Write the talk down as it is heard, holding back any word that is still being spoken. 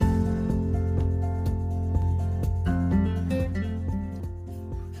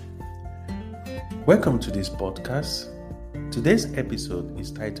Welcome to this podcast. Today's episode is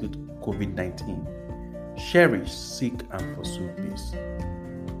titled COVID-19. Cherish, seek and pursue peace.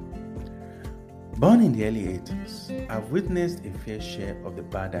 Born in the early 80s, I've witnessed a fair share of the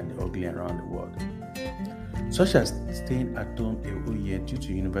bad and the ugly around the world, such as staying at home a whole year due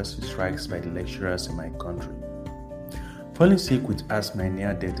to university strikes by the lecturers in my country, falling sick with asthma and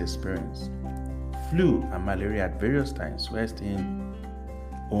near-death experience, flu and malaria at various times while staying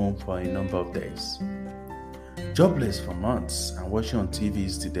home for a number of days, jobless for months and watching on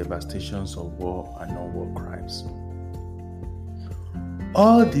TVs the devastations of war and non-war crimes.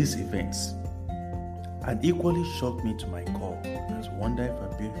 All these events had equally shocked me to my core, as I wonder if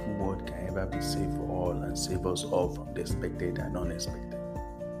a beautiful world can ever be safe for all and save us all from the expected and unexpected.